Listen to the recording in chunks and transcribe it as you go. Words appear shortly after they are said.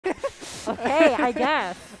I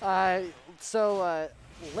guess.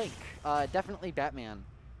 Link, definitely Batman.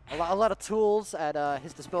 A lot of tools at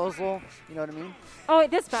his disposal. You know what I mean? Oh,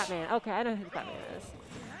 wait, this Batman. Okay, I know who this Batman is.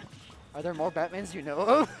 Are there more Batmans you know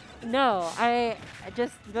of? No, I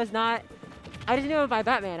just was not. I just knew him by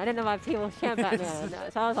Batman. I didn't know about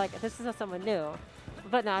PeoplesChampBatman. So I was like, this is someone new.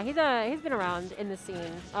 But no, he's been around in the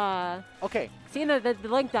scene. Okay. Seeing the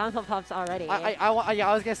Link down tilt pops already. I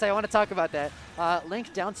was gonna say I want to talk about that.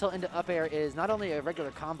 Link down tilt into up air is not only a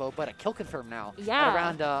regular combo, but a kill confirm now. Yeah. At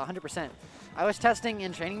around 100%. I was testing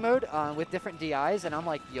in training mode with different DIs, and I'm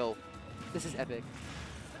like, yo, this is epic.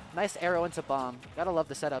 Nice arrow into bomb. Gotta love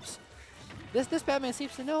the setups. This Batman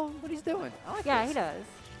seems to know what he's doing. I like yeah, this. he does.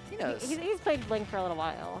 He knows. He's played Link for a little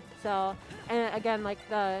while. So, and again, like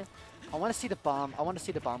the. I want to see the bomb. I want to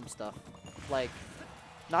see the bomb stuff. Like,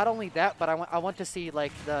 not only that, but I want to see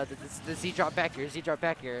like the Z drop back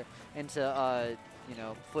here, into you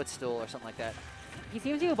know, footstool or something like that. He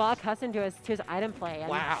seems to be well accustomed to his item play. And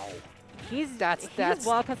Wow. He's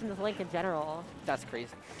well accustomed to Link in general. That's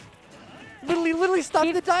crazy. Literally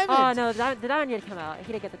stopped the diamond. Oh no, the diamond didn't come out.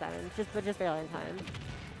 He did get the diamond, but just barely in time.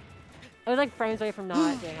 It was like frames away from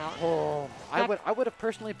not being out. Oh, I would have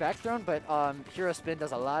personally back thrown, but hero spin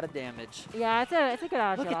does a lot of damage. Yeah, it's a good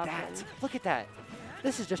out. Look at that! Look at that!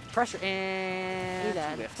 This is just pressure and you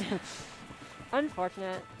whiffed.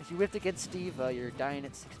 Unfortunate. If you whiffed against Steve, you're dying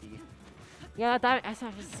at 60. Yeah, that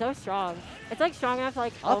smash is so strong. It's like strong enough to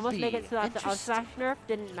like almost make it so that the up smash nerf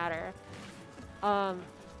didn't matter.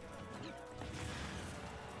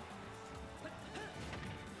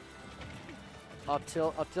 Up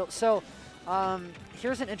tilt. So,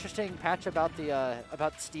 here's an interesting patch about the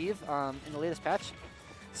about Steve in the latest patch.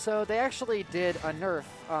 So they actually did a nerf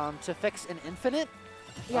to fix an infinite,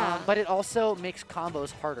 but it also makes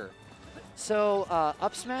combos harder. So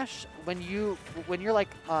up smash when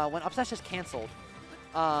up smash is canceled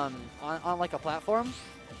on like a platform.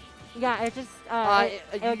 Yeah, it just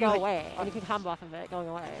it'll go away, and you can combo off of it going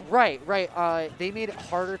away. Right. They made it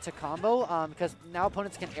harder to combo because now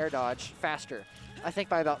opponents can air dodge faster. I think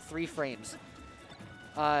by about 3 frames.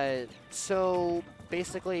 So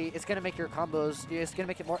basically, it's gonna make your combos. It's gonna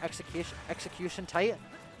make it more execution tight.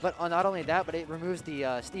 But not only that, but it removes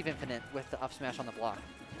the Steve infinite with the up smash on the block.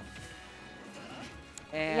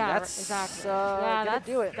 And that's exactly. gonna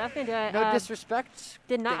do it. That's gonna do it. No disrespect.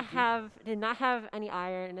 Did not have any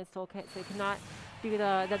iron in his toolkit, so he could not do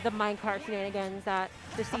the minecart shenanigans that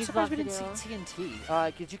the Steve's love to do. I'm surprised we didn't see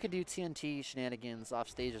TNT. Because you could do TNT shenanigans off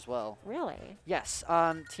stage as well. Really? Yes.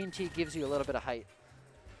 TNT gives you a little bit of height.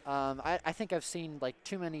 I think I've seen like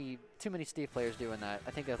too many Steve players doing that.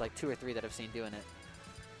 I think there's like 2 or 3 that I've seen doing it.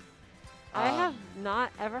 I have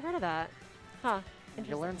not ever heard of that. Huh.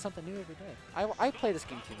 You learn something new every day. I play this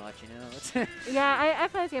game too much, you know. Yeah, I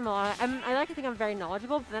play this game a lot. I like to think I'm very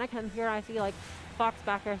knowledgeable, but then I come here and I see like Fox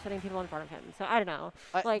back there setting people in front of him. So I don't know.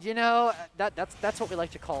 Like you know, that's what we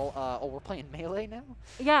like to call. Oh, we're playing melee now.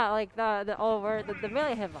 Yeah, like the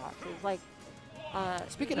melee hitbox is like.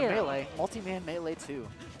 Speaking of melee, multi-man melee 2,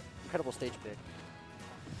 incredible stage pick.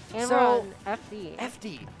 And so we're on FD.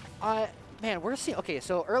 FD. Man, we're seeing. Okay,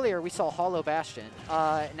 so earlier we saw Hollow Bastion.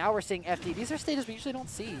 Now we're seeing FD. These are stages we usually don't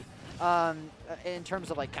see in terms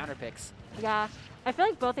of like counter picks. Yeah, I feel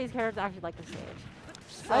like both these characters actually like the stage.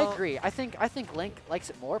 So I agree. I think Link likes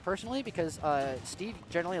it more personally because Steve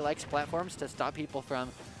generally likes platforms to stop people from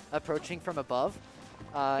approaching from above.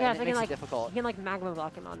 Yeah, and so it makes it difficult. You can like magma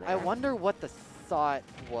block him on there. I wonder what the thought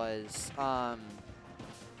was.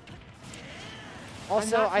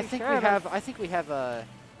 Also, I think we have a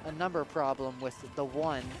number problem with the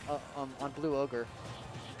one on BlueOgre.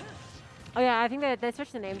 Oh yeah, I think that they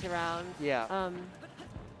switched the names around. Yeah.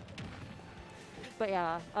 But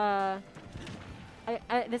yeah,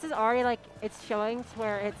 this is already like it's showing to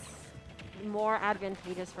where it's more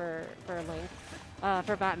advantageous for Link,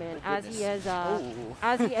 for Batman, as he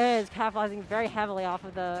is capitalizing very heavily off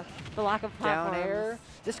of the lack of platforms. Down air.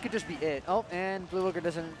 This could just be it. Oh, and BlueOgre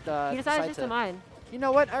doesn't. He decides just to mine. You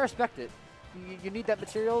know what? I respect it. You need that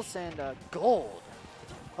materials and gold.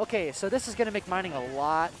 Okay, so this is going to make mining a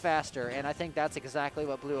lot faster, and I think that's exactly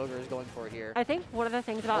what BlueOgre is going for here. I think one of the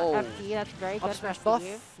things about FD that's very good for Steve.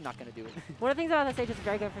 Buff, not going to do it. One of the things about the stage that's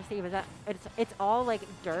very good for Steve is that it's all like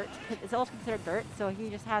dirt. It's all considered dirt, so he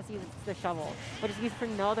just has to use the shovel, which is used for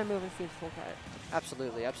no other move in Steve's toolkit.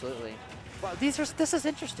 Absolutely, absolutely. Wow, this is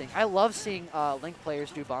interesting. I love seeing Link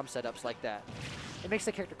players do bomb setups like that. It makes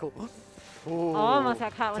the character cool. Ooh, almost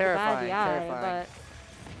got caught with a bad DI,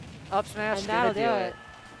 but up smash, that'll do it.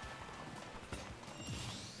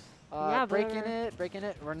 Yeah, breaking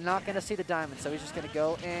it. We're not gonna see the diamond, so he's just gonna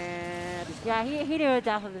go and. Yeah, he knew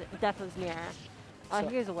death was near. So,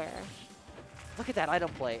 he is aware. look at that item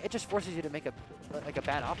play. It just forces you to make a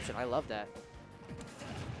bad option. I love that.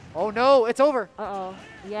 Oh no, it's over. Uh-oh.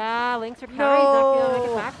 Yeah, Link's recovery. He's not going to make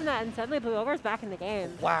it back from that, and suddenly BlueOgre is back in the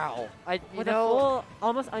game. Wow. With a full,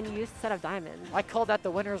 almost unused set of diamonds. I called that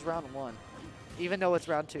the winner's round 1, even though it's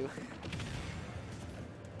round 2.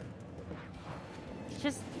 It's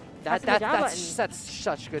just that's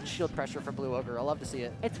such good shield pressure for BlueOgre. I love to see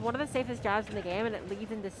it. It's one of the safest jabs in the game, and it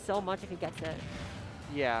leads into so much if he gets it.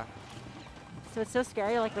 Yeah. So it's so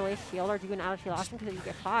scary to like release shield or do an out of shield option because if you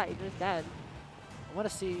get caught, you're just dead. I want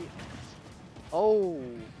to see. Oh.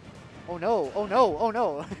 Oh no. Oh no. Oh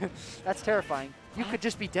no. That's terrifying. You could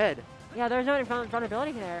just be dead. Yeah, there's no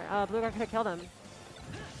vulnerability there. BlueOgre could have killed him.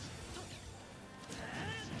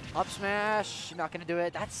 Up smash. Not gonna do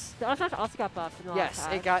it. That's. The up smash also got buffed in the last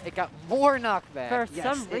Yes, it got more knockback. For yes,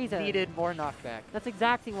 some reason. It needed more knockback. That's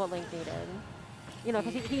exactly what Link needed. You know,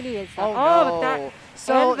 because he needed stuff. Oh, but no. that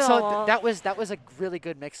So that was a really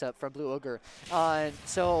good mix-up from BlueOgre.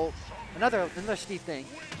 So another Steve thing.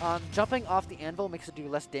 Jumping off the anvil makes it do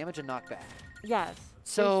less damage and knockback. Yes.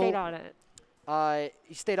 So he stayed on it.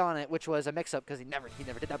 He stayed on it, which was a mix-up because he never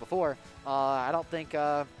did that before. I don't think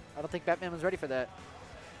Batman was ready for that.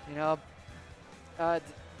 You know,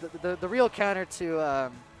 the real counter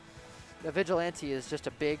to the Vigilante is just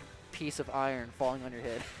a big piece of iron falling on your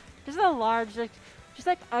head. Just a large, just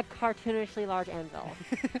like a cartoonishly large anvil,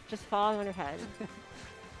 just falling on your head.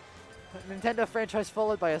 Nintendo franchise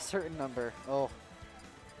followed by a certain number. Oh.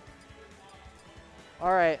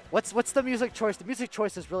 All right. What's the music choice? The music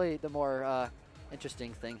choice is really the more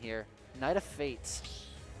interesting thing here. Night of Fates.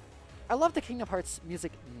 I love the Kingdom Hearts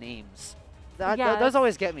music names. Those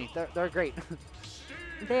always get me. They're great.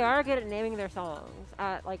 They are good at naming their songs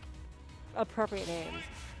at like appropriate names.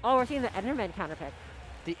 Oh, we're seeing the Enderman counterpick.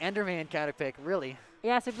 The Enderman counterpick, really?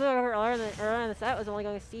 Yeah, so BlueOgre earlier in the set was only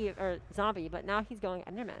going Steve or Zombie, but now he's going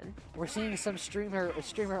Enderman. We're seeing some streamer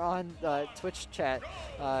on Twitch chat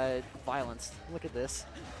violence. Look at this.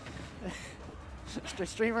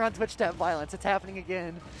 Streamer on Twitch chat violence. It's happening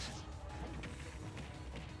again.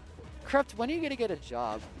 Corrupt, when are you gonna get a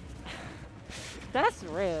job? That's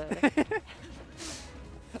rude.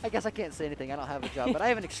 I guess I can't say anything. I don't have a job, but I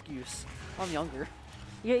have an excuse. I'm younger.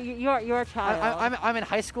 You're a child. I'm in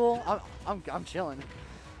high school. I'm chilling.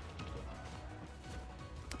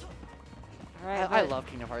 Right, I love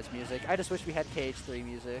Kingdom Hearts music. I just wish we had KH3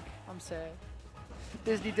 music. I'm sad.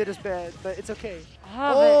 Disney did us bad, but it's okay.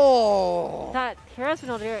 Oh! That Hero Spin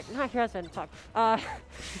will do it. Not Hero Spin, fuck. I'm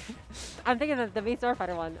thinking of the V-Star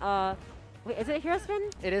Fighter one. Wait, is it Hero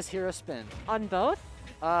Spin? It is Hero Spin. On both?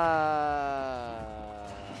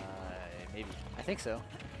 Maybe. I think so.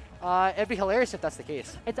 It'd be hilarious if that's the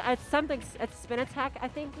case. It's something. It's Spin Attack, I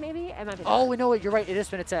think, maybe? It might be oh, we know it. You're right. It is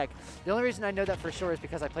Spin Attack. The only reason I know that for sure is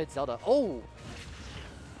because I played Zelda. Oh!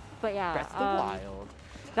 But yeah. Breath of the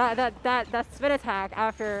Wild. That Spin Attack,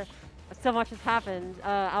 after so much has happened,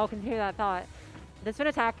 I'll continue that thought. The Spin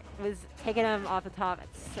Attack was taking him off the top at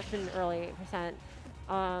such an early percent.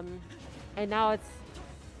 And now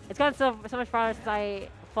it's gone so much farther since I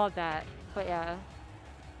fought that. But yeah.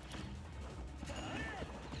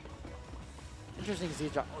 Interesting Z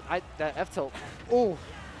drop. That F tilt. Oh.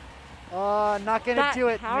 Not gonna do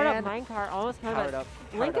it, powered man. up minecart almost powered up.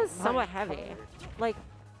 Link is somewhat heavy. Like,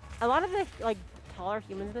 a lot of the taller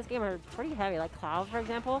humans in this game are pretty heavy. Like Cloud, for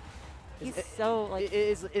example. He's so like.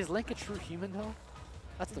 Is Link a true human though?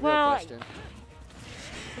 That's the real question.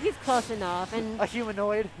 He's close enough, and a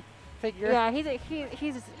humanoid figure. Yeah,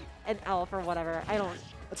 he's an elf or whatever. I don't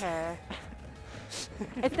care.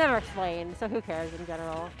 It's never explained, so who cares in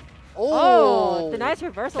general? Oh, the nice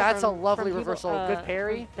reversal. That's a lovely reversal. Good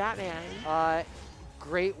parry. Batman.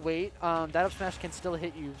 Great weight. That up smash can still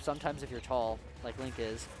hit you sometimes if you're tall, like Link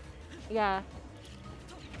is. Yeah.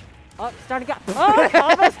 Oh, starting to get. Oh,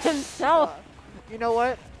 almost himself. You know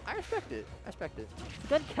what? I respect it. I respect it.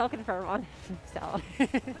 Good kill confirm on himself.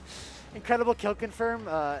 Incredible kill confirm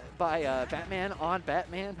by Batman on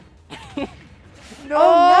Batman. No!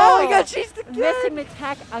 Oh, no! He got chased again! Missing the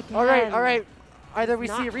tech again. All right. Either we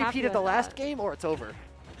see a repeat of the last game or it's over.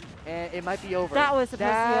 And it might be over. That was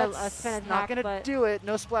supposed to be a spin attack, not going to do it.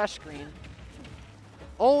 No splash screen.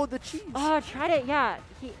 Oh, the cheese. Oh, tried it. Yeah.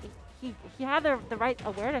 He had the right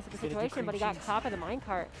awareness of the situation, but he got caught by the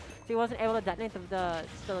minecart. So he wasn't able to detonate the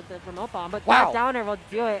remote bomb. But that downer will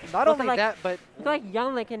do it. Not only that, but... Look like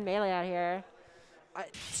young Link in Melee out here.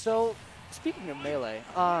 So, speaking of Melee,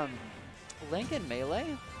 Link in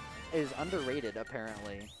Melee is underrated,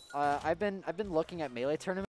 apparently. I've been looking at Melee tournaments.